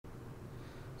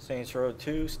Saints Row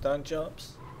 2 Stunt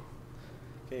Jumps.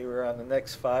 Okay, we're on the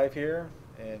next 5 here,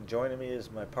 and joining me is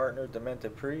my partner,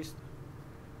 Demented Priest.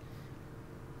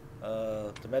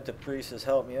 Demented Priest has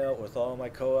helped me out with all my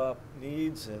co-op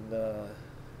needs, and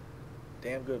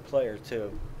damn good player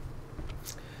too.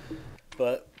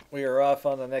 But we are off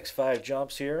on the next 5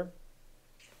 jumps here,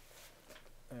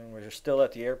 and we're still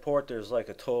at the airport. There's like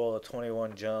a total of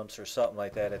 21 jumps or something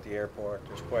like that at the airport.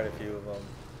 There's quite a few of them.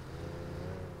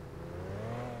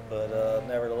 But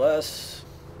nevertheless,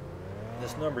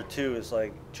 this number 2 is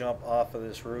like jump off of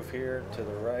this roof here to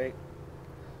the right.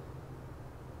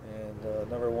 And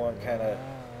number 1 kind of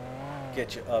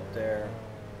gets you up there.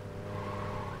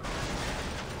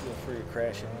 Feel free to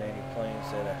crash into any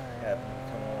planes that happen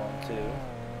to come along too.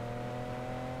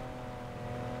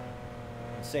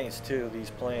 In Saints 2, these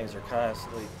planes are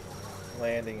constantly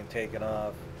landing and taking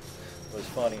off. It was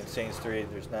funny in Saints 3,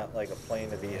 there's not like a plane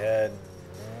to be had.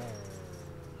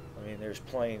 I mean, there's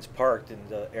planes parked in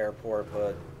the airport,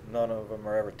 but none of them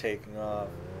are ever taking off,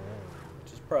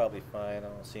 which is probably fine. I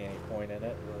don't see any point in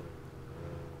it, but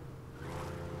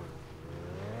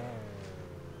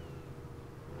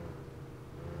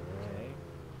okay.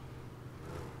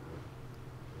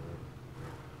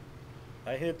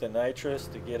 I hit the nitrous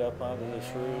to get up onto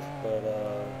this roof, but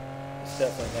it's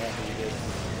definitely not needed.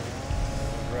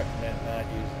 I recommend not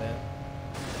using it.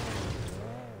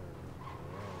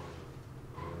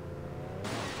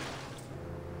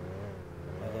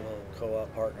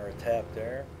 Co-op partner a tap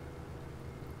there.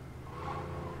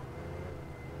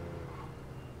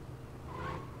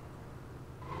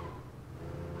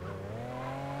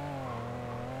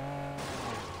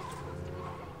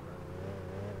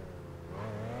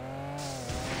 So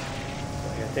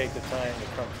you take the time to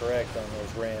come correct on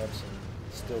those ramps and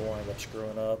still wind up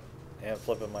screwing up and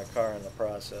flipping my car in the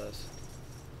process.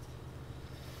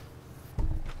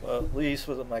 Well, at least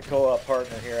with my co-op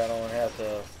partner here, I don't have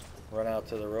to run out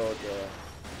to the road to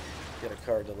get a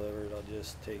car delivered. I'll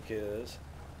just take his.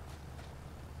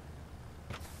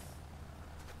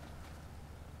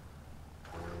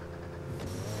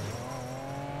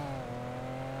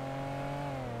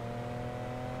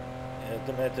 And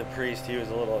Demented Priest, he was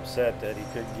a little upset that he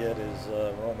couldn't get his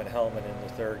Roman helmet in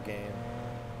the 3rd game,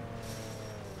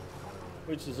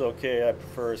 which is okay. I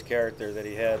prefer his character that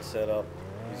he had set up.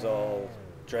 He's all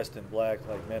dressed in black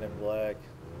like Men in Black.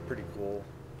 Pretty cool.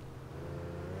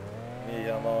 Me,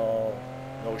 I'm all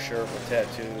no shirt with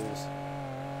tattoos.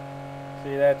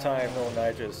 See, that time, no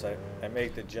nitrous. I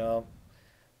make the jump,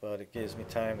 but it gives me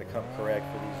time to come correct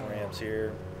for these ramps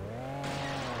here.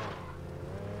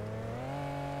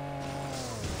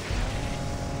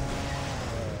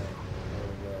 There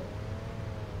we go.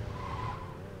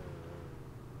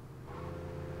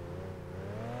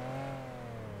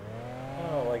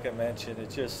 Oh, like I mentioned,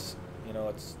 it's just, you know,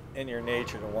 it's in your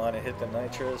nature to want to hit the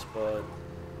nitrous, but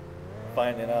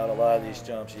finding out a lot of these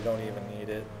jumps you don't even need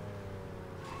it.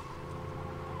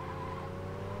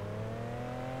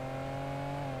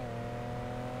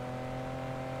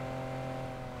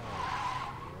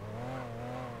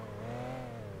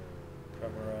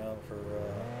 Come around for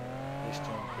this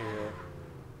jump here,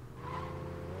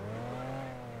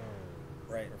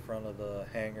 right in front of the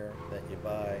hangar that you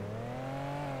buy.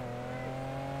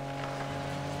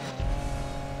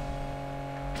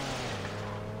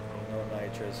 No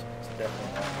nitrous, it's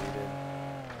definitely not needed.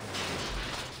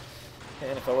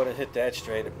 And if I would have hit that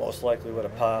straight, it most likely would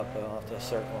have popped, but I'll have to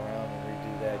circle around and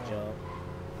redo that jump.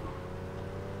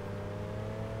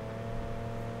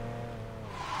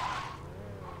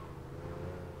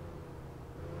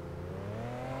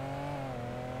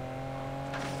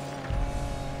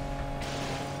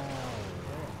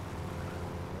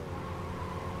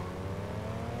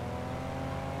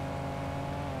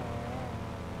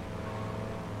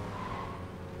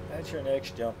 That's your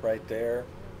next jump right there,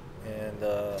 and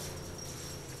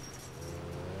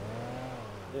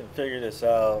didn't figure this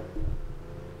out.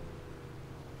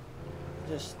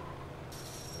 Just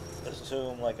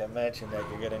assume, like I mentioned, that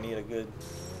you're going to need a good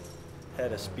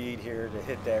head of speed here to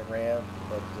hit that ramp,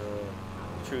 but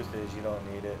the truth is you don't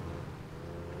need it.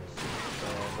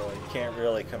 And you can't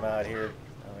really come out here.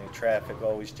 I mean, traffic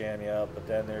always jam you up, but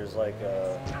then there's like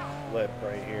a lip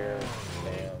right here,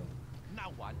 and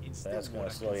that's going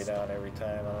to slow you down every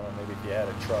time. I don't know, maybe if you had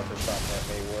a truck or something that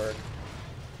may work.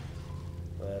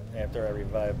 But after I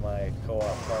revive my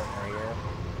co-op partner here,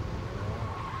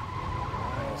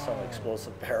 some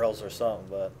explosive barrels or something,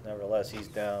 but nevertheless he's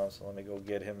down, so let me go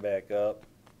get him back up.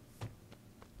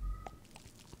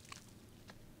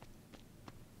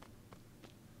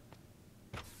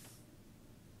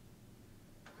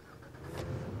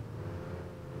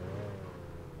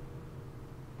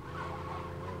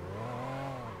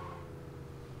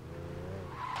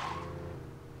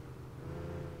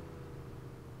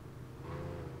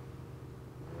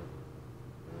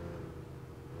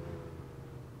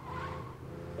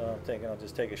 I'm thinking I'll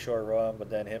just take a short run, but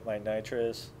then hit my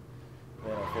nitrous.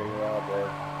 Then I'll figure out that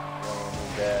I don't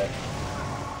need that.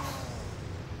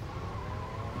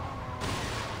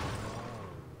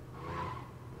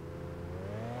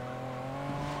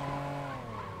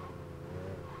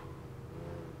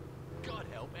 God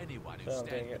help anyone who So I'm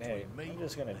stands thinking, hey, between me I'm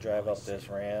just gonna and drive my up this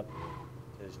sin. ramp,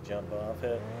 just jump off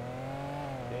it.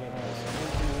 Okay, nice and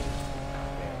easy.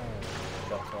 Yeah,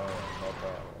 jump on it, no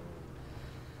problem.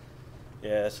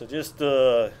 Yeah, so just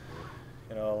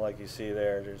you know, like you see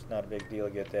there, there's not a big deal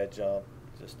to get that jump.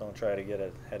 Just don't try to get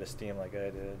ahead of steam like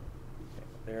I did.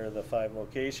 There are the 5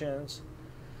 locations.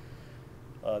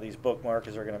 These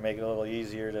bookmarkers are going to make it a little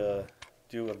easier to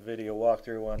do a video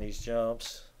walkthrough on these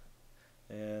jumps.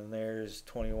 And there's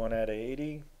 21 out of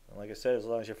 80. And like I said, as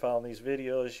long as you're following these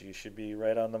videos, you should be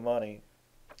right on the money.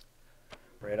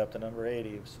 Right up to number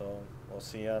 80. So we'll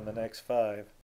see you on the next 5.